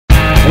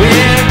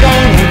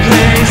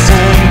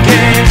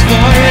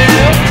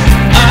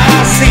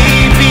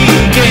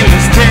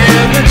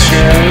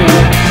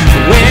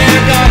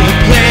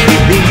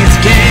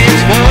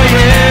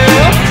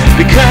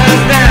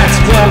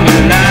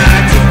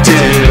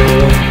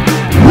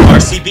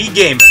TV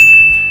gamer.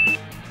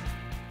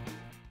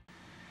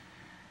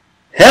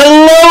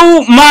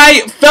 Hello,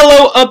 my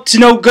fellow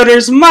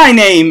up-to-no-gooders. My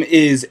name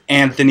is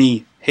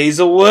Anthony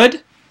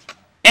Hazelwood,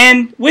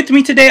 and with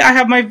me today I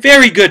have my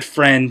very good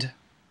friend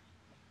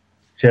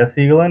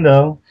Jessie.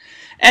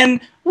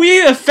 And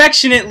we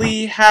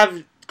affectionately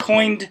have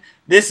coined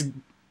this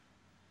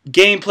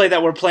gameplay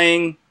that we're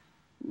playing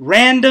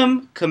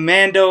Random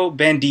Commando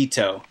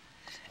Bandito.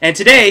 And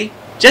today,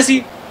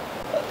 Jessie,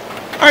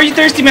 are you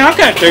thirsty, man? I'm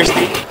kind of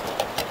thirsty.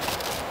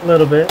 A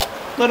little bit.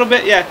 A little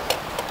bit, yeah.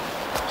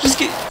 Just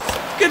good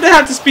to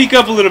have to speak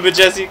up a little bit,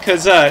 Jessie,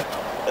 because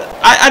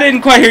I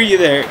didn't quite hear you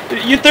there.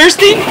 You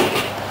thirsty?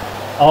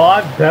 Oh,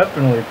 I'm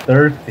definitely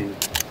thirsty.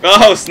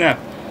 Oh, snap.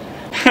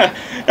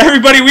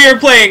 Everybody, we are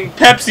playing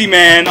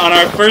Pepsiman on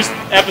our first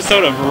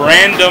episode of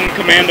Random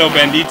Commando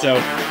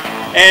Bandito.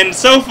 And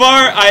so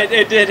far,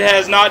 it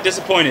has not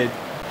disappointed.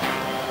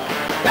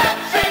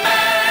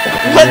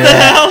 What the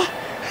hell?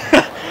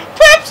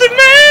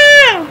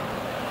 Pepsiman!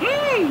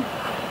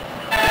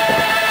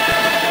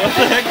 What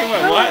the heck am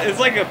I? What? It's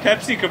like a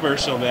Pepsi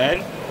commercial,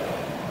 man.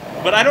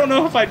 But I don't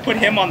know if I'd put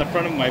him on the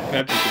front of my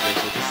Pepsi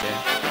commercial, just saying.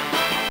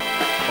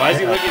 Why is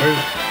he looking?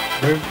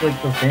 Where's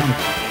like the famous?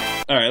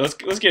 Alright,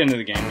 let's get into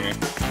the game here.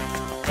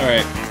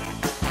 Alright.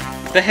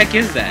 What the heck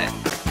is that?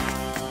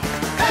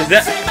 Is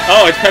that?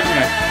 Oh, it's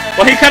Pepsiman.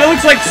 Well, he kind of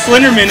looks like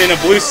Slenderman in a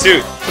blue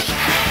suit.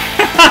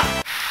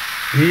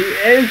 He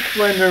is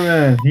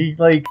Slenderman. He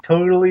like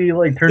totally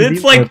like turned.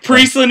 It's like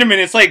pre-Slenderman.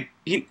 It's like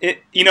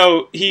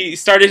he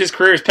started his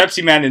career as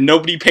Pepsiman and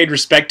nobody paid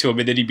respect to him,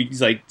 and then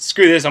he's like,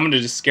 screw this, I'm gonna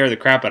just scare the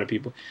crap out of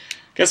people.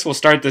 Guess we'll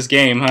start this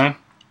game, huh?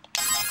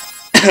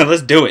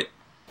 Let's do it.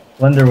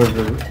 Slender was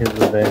his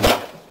revenge.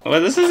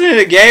 Well, this isn't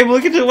a game.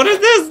 Look at this. What is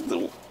this?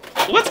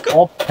 What's going?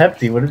 All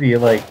Pepsi. What is he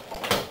like?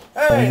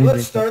 Hey,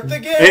 let's start the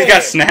game. He's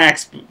got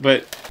snacks,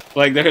 but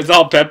like there's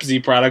all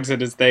Pepsi products in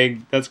his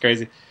thing. That's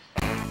crazy.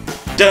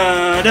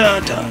 Dun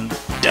dun dun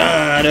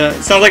dun dun.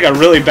 It sounds like a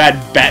really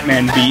bad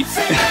Batman beat.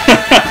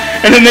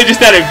 And then they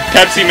just added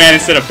Pepsi Man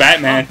instead of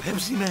Batman. Do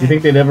you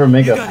think they'd ever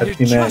make a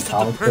Pepsi Man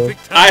comic book?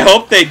 I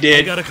hope they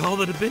did.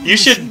 You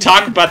should machine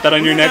talk about that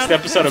on your next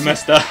episode of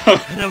Messed Up.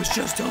 And I was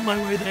just on my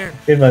way there.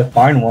 If I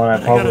find one,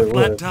 I probably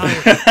would.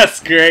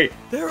 That's great.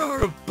 There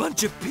are a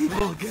bunch of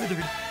people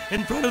gathered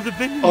in front of the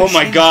vending Oh machine.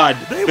 my god,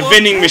 They the want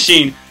vending Pepsi.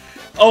 machine.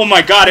 Oh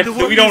my god, if The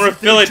we word don't is that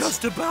refill they're it,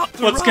 just about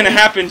to what's gonna riot.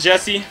 happen,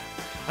 Jessie?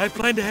 I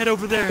plan to head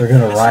over there. They're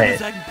gonna as soon riot.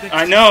 as I can fix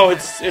I it. know,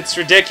 it's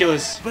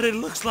ridiculous. But it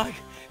looks like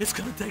it's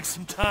gonna take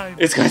some time.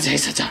 It's gonna take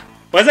some time.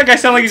 Why does that guy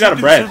sound like he's out of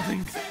Do breath?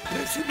 something,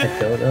 Pepsi I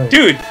Man. don't know.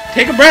 Dude,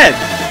 take a breath.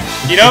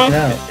 You know?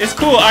 Yeah. It's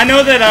cool. I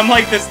know that I'm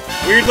like this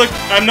weird look.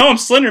 I know I'm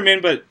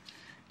Slenderman, but,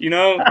 you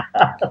know,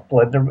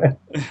 Slenderman.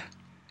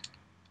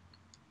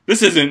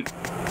 this isn't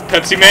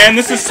Pepsi Man.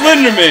 This is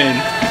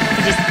Slenderman.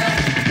 Just,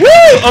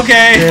 woo!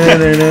 Okay.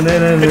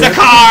 It's a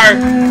car.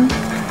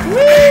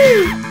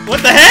 Woo!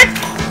 What the heck?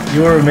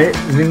 You are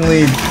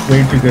amazingly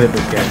way too good at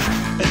this game.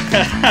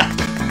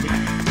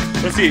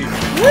 Let's see.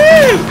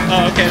 Woo!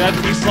 Oh, okay.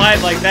 You slide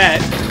like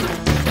that.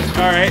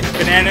 Alright.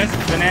 Bananas.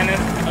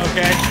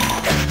 Okay.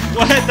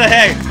 What the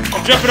heck?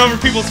 I'm jumping over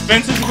people's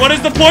fences. What is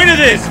the point of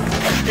this?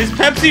 Is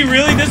Pepsi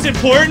really this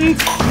important?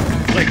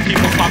 Like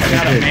people popping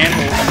out of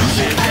manholes and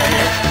shit right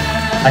here.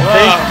 I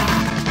think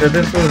that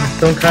this was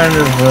some kind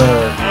of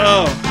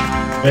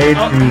way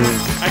to.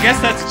 I guess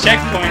that's a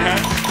checkpoint,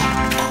 huh?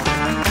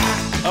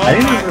 Oh I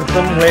think my. this is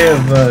some way of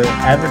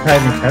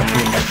advertising Pepsi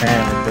in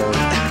Japan.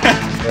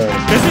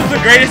 This is the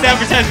greatest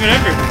advertisement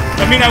ever.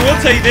 I mean, I will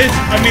tell you this.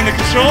 I mean, the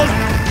controls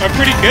are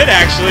pretty good,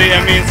 actually.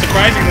 I mean,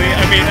 surprisingly.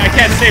 I mean, I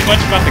can't say much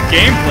about the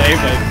gameplay,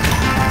 but...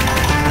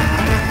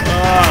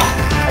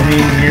 I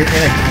mean, you're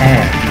in a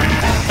can.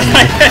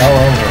 All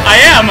over.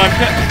 I am.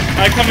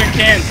 I come in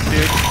cans,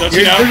 dude. Don't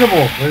you You're know?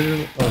 invisible.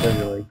 Oh, there's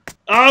your leg.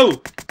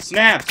 Oh!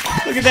 Snap!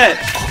 Look at that!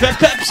 Pep!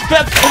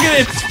 Look at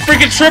it! It's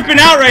freaking tripping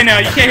out right now!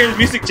 You can't hear the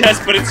music,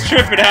 Jess, but it's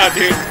tripping out,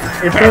 dude.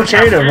 It's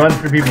okay to run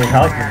through people's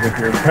houses with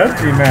your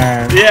Pepsi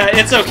Man. Yeah,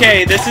 it's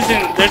okay. This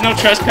isn't... There's no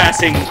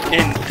trespassing,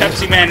 and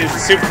Pepsi Man is a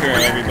superhero,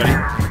 everybody.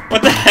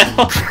 What the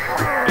hell?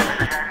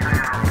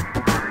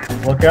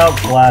 Look out,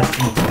 Flash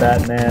and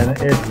Batman.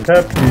 It's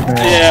Pepsi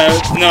Man. Yeah,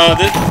 no,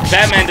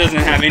 Batman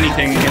doesn't have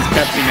anything against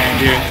Pepsi Man,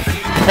 dude.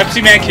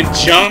 Pepsi Man can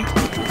jump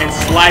and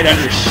slide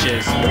under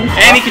shit.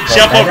 And he can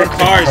jump over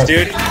cars,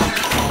 dude.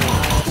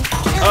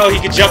 Oh, he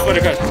can jump under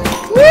cars.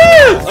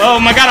 Woo! Oh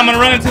my god, I'm gonna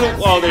run into the...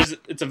 Oh,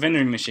 it's a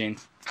vending machine.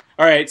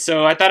 Alright,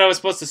 so I thought I was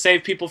supposed to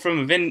save people from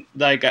an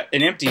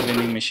empty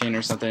vending machine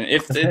or something.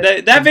 If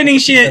that vending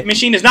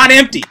machine is not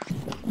empty.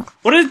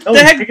 What is the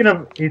heck?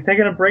 He's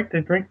taking a break to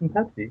drink some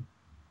Pepsi.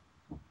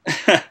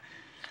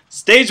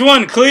 Stage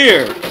 1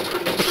 clear.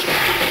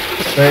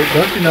 But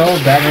don't you know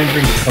Batman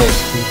drinks Coke?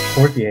 Of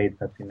course he hates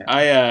Pepsi Man.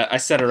 I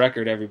set a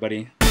record,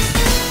 everybody.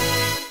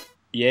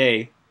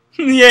 Yay.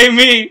 Yay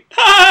me.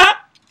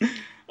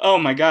 Oh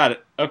my god.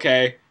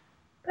 Okay.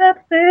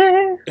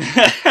 Pepsi.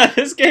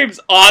 This game's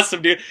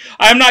awesome, dude.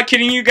 I'm not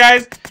kidding you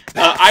guys.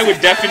 I would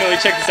definitely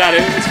check this out.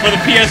 It's for the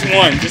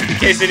PS1, just in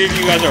case any of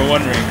you guys are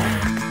wondering.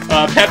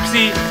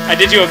 Pepsi, I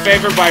did you a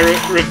favor by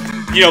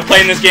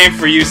playing this game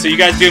for you, so you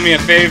guys do me a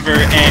favor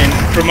and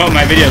promote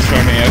my videos for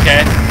me,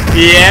 okay?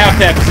 Yeah,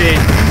 Pepsi.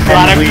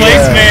 Product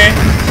placement.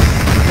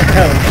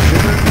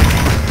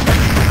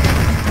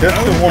 Just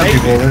to warn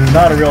people, this is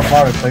not a real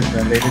product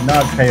placement. They did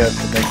not pay us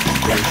to make this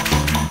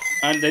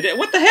video.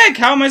 What the heck?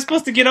 How am I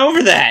supposed to get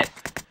over that?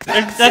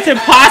 That's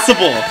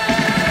impossible.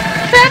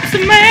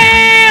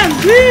 Pepsiman!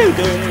 Woo!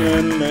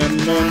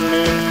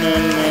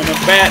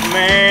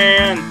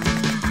 Batman!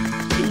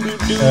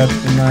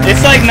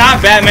 It's like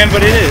not Batman,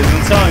 but it is.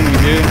 I'm telling you,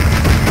 dude.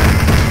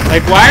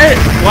 Like, why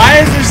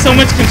is there so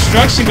much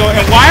construction going?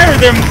 And why are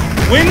there?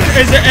 When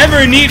is there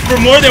ever a need for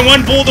more than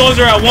one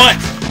bulldozer at once?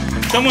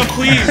 Someone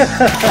please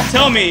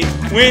tell me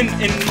when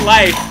in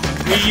life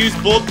we use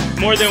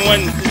more than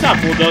one. It's not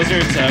bulldozer.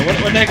 It's what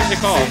the heck is it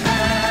called?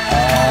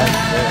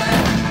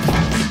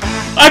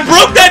 I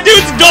broke that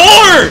dude's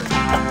door!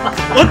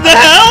 What the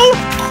hell?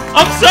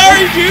 I'm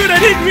sorry, dude. I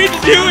didn't mean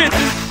to do it.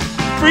 This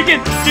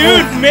freaking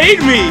dude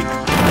made me.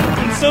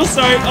 I'm so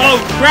sorry. Oh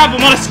crap!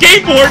 I'm on a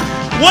skateboard.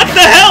 What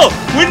the hell?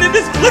 When did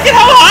this? Look at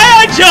how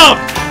high I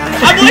jump.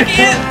 I'm like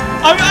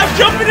I'm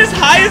jumping as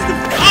high as the.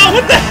 Oh,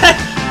 what the heck?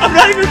 I'm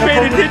not even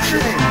paying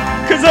attention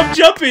because I'm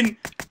jumping.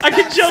 I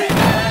can jump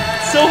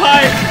so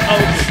high.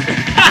 Oh.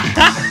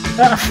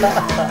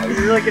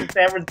 You're like in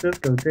San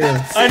Francisco too.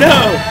 I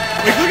know.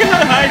 Like, look at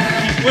how high.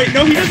 Wait,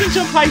 no, he doesn't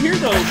jump high here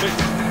though. But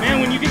man,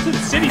 when you get to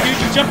the city, dude,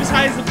 you jump as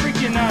high as the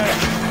freaking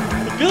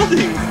the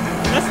buildings.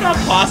 That's not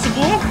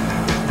possible.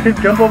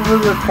 Just jump over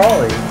the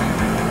trolley.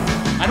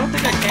 I don't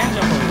think I can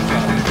jump over the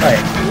trolley.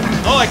 Right.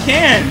 Oh, I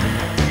can.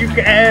 You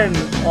can.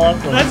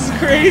 Awesome. That's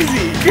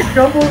crazy. You can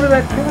jump over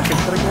that truck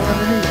instead of going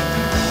underneath.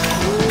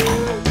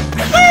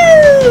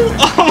 Woo!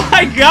 Oh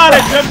my God!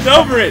 I jumped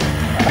over it.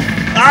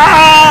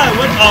 Ah!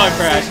 What? Oh, I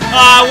crashed.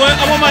 What?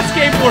 I want my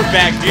skateboard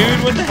back, dude.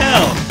 What the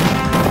hell?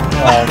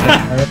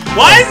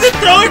 Why is it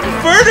throwing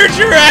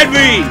furniture at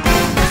me?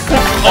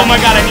 Oh my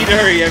God! I need to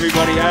hurry,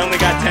 everybody. I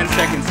only got 10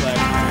 seconds left.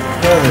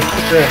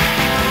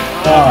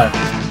 God.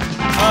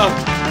 Oh,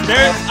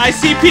 there. I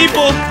see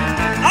people.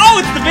 Oh,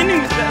 it's the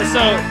vending.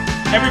 So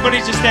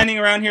everybody's just standing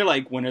around here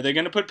like, when are they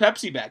gonna put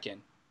Pepsi back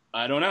in?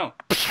 I don't know.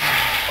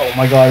 Oh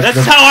my God.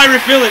 That's how I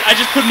refill it. I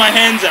just put my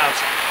hands out.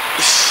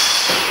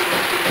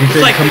 It's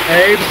like,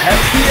 hey,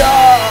 Pepsi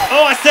up!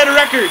 Oh, I set a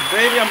record.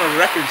 Baby, I'm a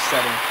record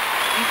setter.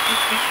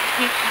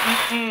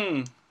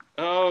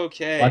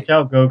 Okay. Watch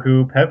out,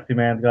 Goku. Pepsi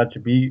Man's got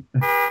you beat. Oh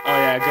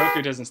yeah,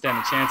 Goku doesn't stand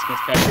a chance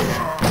against Pepsi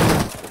Man.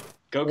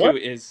 Goku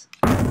is...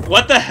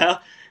 What the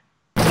hell?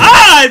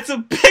 Ah! It's a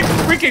big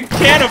freaking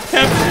can of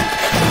Pepsi.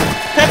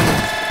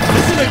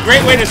 This is a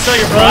great way to sell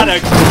your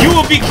product. You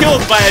will be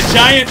killed by a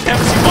giant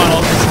Pepsi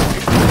bottle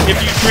if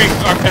you drink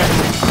our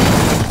Pepsi.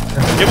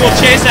 It will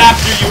chase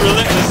after you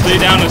relentlessly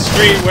down a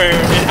street where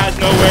it has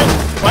nowhere.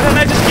 Why don't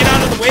I just get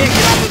out of the way and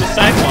get onto the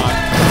sidewalk?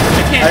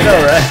 I can't do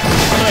that. Right?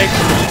 Like,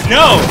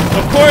 no,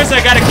 of course I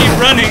gotta keep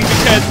running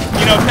because,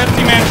 you know,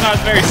 Pepsi Man's not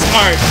very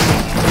smart.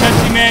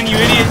 Pepsi Man, you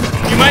idiot.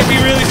 You might be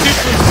really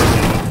super...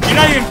 You're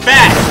not even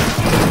fast.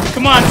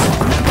 Come on.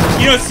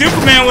 You know,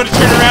 Superman would have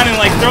turned around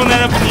and, like, thrown that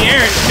up in the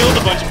air and killed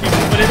a bunch of people,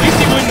 but at least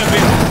he wouldn't have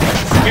been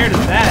scared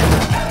of that.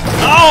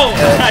 Oh!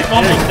 I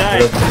almost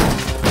died.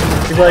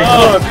 He's like,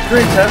 oh, it's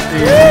great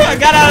Pepsi. Woo, I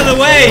got out of the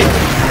way.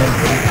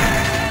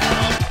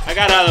 I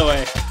got out of the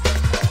way.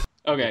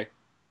 Okay.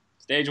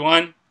 Stage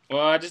 1.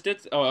 Well, I just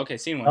did... Oh, okay,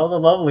 scene 1. That was a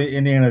lovely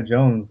Indiana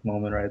Jones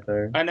moment right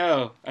there. I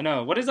know.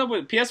 What is up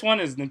with...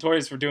 PS1 is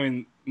notorious for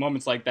doing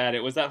moments like that.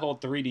 It was that whole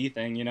 3D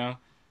thing, you know?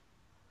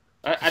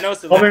 I know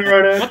it's... What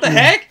the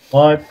heck?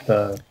 What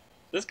the...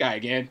 This guy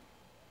again.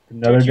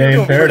 Another day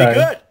in paradise.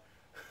 Good.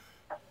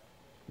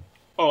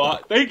 Oh,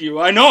 thank you.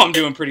 I know I'm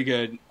doing pretty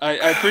good.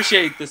 I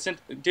appreciate the...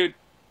 Dude.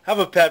 Have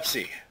a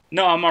Pepsi.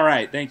 No, I'm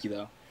alright. Thank you,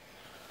 though.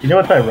 You know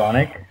what's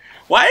ironic?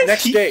 Why is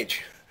Next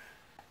stage.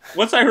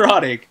 What's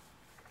ironic?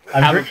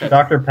 I'm drinking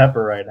Dr.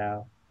 Pepper right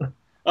now.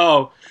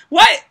 Oh.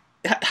 What?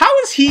 How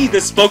is he the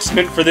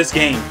spokesman for this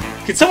game?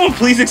 Can someone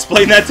please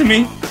explain that to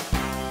me?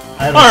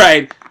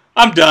 Alright.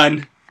 I'm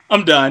done.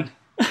 I'm done.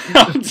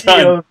 I'm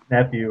done.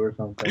 Nephew or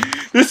something.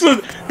 This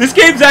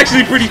game's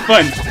actually pretty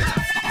fun.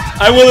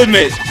 I will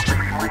admit.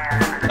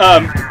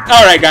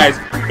 Alright guys.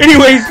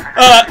 Anyways,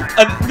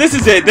 this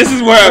is it. This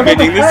is where I'm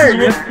ending.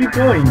 Just keep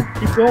going.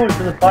 Keep going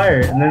to the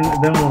fire, and then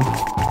we'll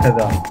head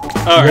on.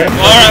 Alright,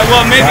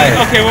 well maybe,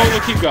 okay, well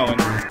we'll keep going.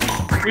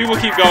 We will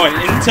keep going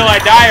until I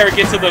die or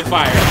get to the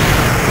fire.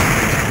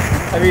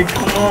 I mean,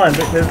 come on,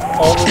 there's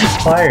all this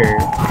fire.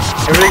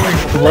 Everything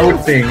is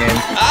floating and...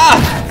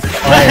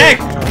 The heck?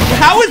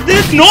 How is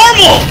this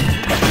normal?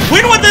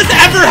 When would this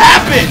ever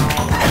happen?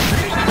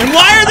 And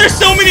why are there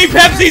so many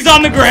Pepsis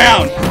on the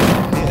ground?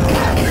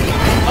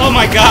 Oh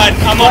my God,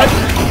 I'm on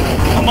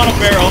a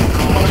barrel.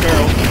 I'm on a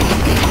barrel.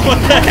 What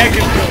the heck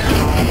is this?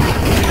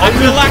 I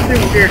feel like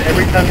it's weird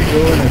every time you go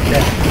in a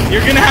check.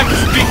 You're gonna have to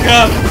speak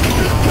up.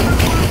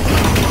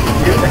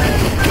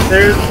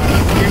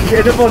 You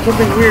end up on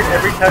something weird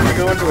every time you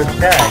go into a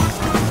check.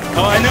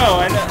 Oh, I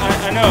know.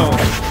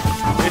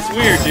 It's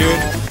weird, dude.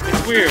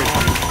 It's weird.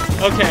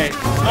 Okay.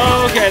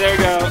 Oh, okay, there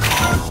we go.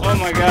 Oh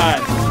my god.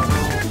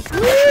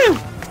 Woo!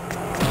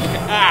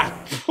 Okay. Ah!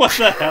 What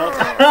the hell?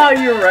 Oh,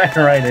 you ran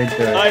right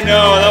into it. I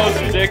know, that was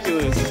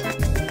ridiculous.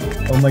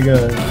 Oh my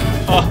god.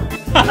 Oh.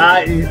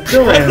 You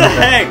still What ran the into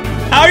it. heck?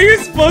 How are you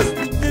supposed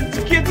to...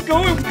 This kid's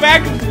going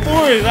back and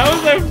forth. That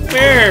was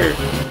unfair.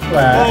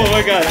 Oh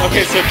my god.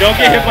 Okay, so don't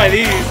get hit by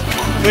these.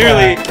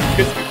 Clearly.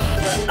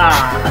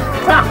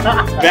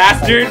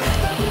 Bastard.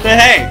 The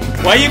heck?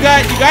 Why you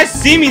guys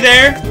see me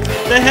there?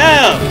 The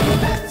hell?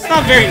 It's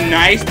not very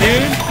nice,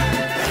 dude.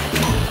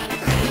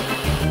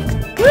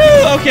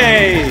 Woo!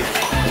 Okay.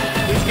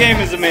 This game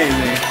is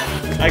amazing.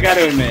 I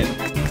gotta admit.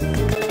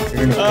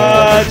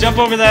 Jump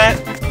over that.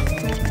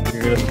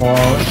 You're gonna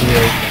fall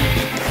here.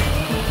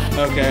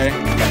 Okay.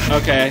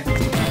 Okay.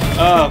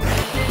 Oh.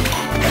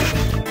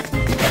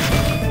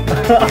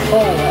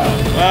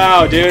 Oh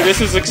Wow, dude,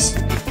 this is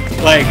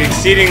like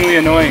exceedingly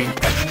annoying.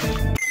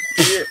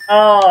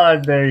 Oh,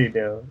 there you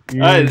go.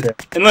 And look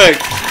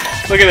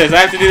at this. I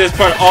have to do this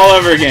part all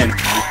over again.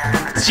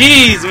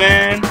 Jeez,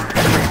 man.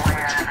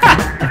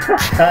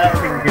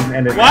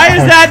 Why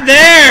is that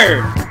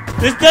there?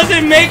 This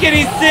doesn't make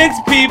any sense,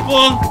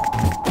 people.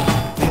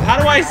 How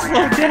do I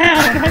slow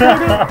down? I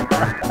don't know.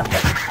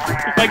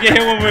 If I get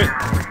hit one more...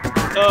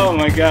 Oh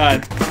my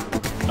god.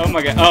 Oh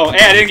my god. Oh,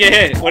 hey, I didn't get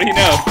hit. What do you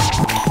know?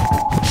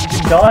 You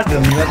can dodge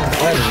them. You have to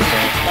fight it.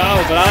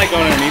 Oh, but I like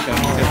going underneath them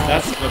because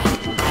that's what...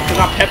 Because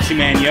I'm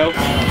Pepsiman, yo.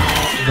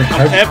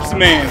 I'm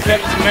Pepsiman.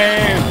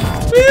 Pepsiman.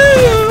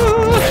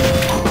 Woo!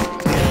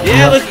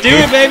 Yeah, let's do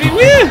it, baby.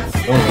 Woo!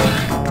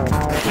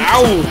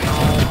 Ow!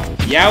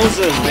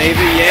 Yowzers,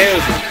 baby.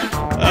 Yowzers.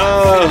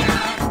 Oh.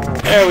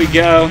 There we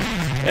go.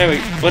 There we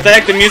go. What the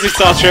heck? The music's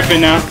all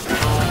tripping now.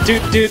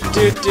 Doot doot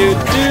doot doot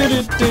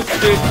doot doot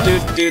doot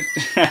doot doot.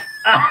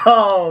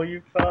 Oh,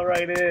 you fell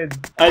right in.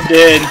 I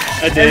did.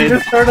 I And did.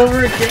 just start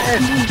over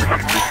again.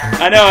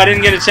 I know. I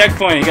didn't get a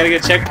checkpoint. You gotta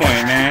get a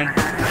checkpoint, man.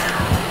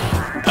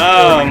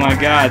 Oh my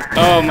god.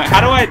 Oh my.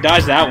 How do I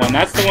dodge that one?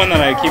 That's the one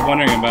that I keep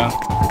wondering about.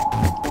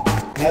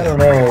 I don't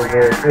know.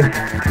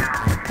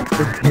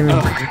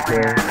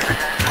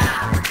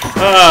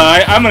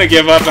 I'm gonna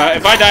give up.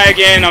 If I die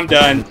again, I'm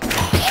done.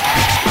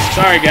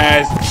 Sorry,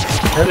 guys.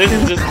 This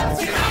is just...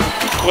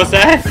 What's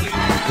that?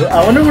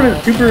 I wonder what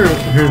his super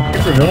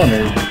villain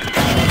is.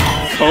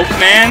 Coke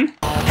Man?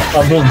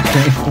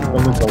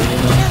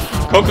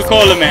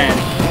 Coca-Cola Man.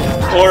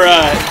 Or,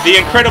 the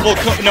Incredible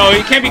No,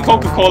 it can't be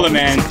Coca-Cola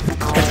Man.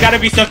 It's gotta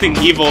be something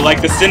evil,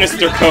 like the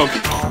Sinister Coke.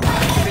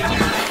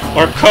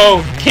 Or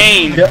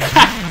Cocaine.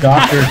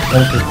 Dr.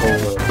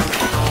 Coca-Cola.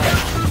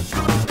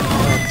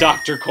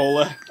 Dr.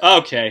 Cola.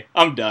 Okay,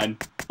 I'm done.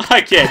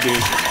 I can't do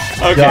this.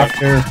 Okay.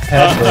 Dr.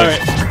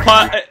 Pepper.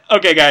 Alright.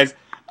 Okay, guys.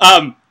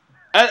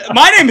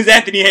 My name is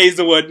Anthony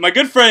Hazelwood. My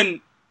good friend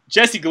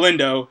Jessie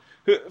Galindo,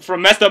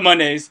 from Messed Up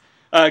Mondays,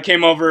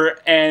 came over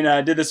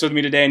and did this with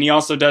me today, and he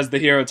also does the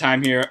hero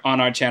time here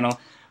on our channel.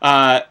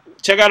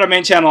 Check out our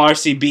main channel,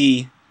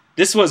 RCB.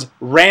 This was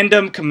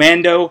Random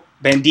Commando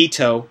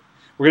Bandito.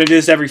 We're going to do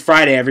this every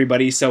Friday,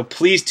 everybody, so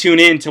please tune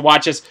in to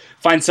watch us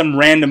find some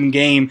random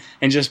game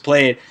and just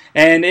play it.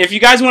 And if you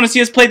guys want to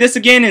see us play this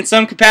again in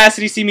some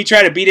capacity, see me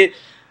try to beat it,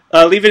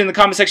 leave it in the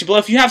comment section below.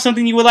 If you have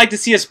something you would like to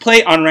see us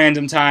play on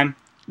Random Time,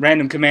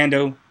 Random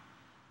Commando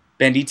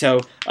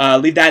Bandito,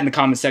 leave that in the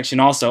comment section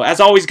also. As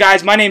always,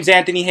 guys, my name's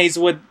Anthony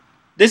Hazelwood.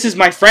 This is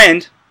my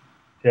friend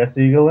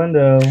Jessie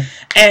Galindo.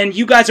 And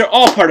you guys are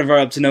all part of our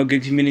Up to No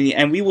Good community,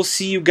 and we will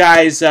see you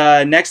guys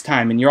next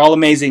time. And you're all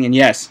amazing, and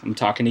yes, I'm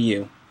talking to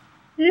you.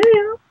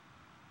 Yeah.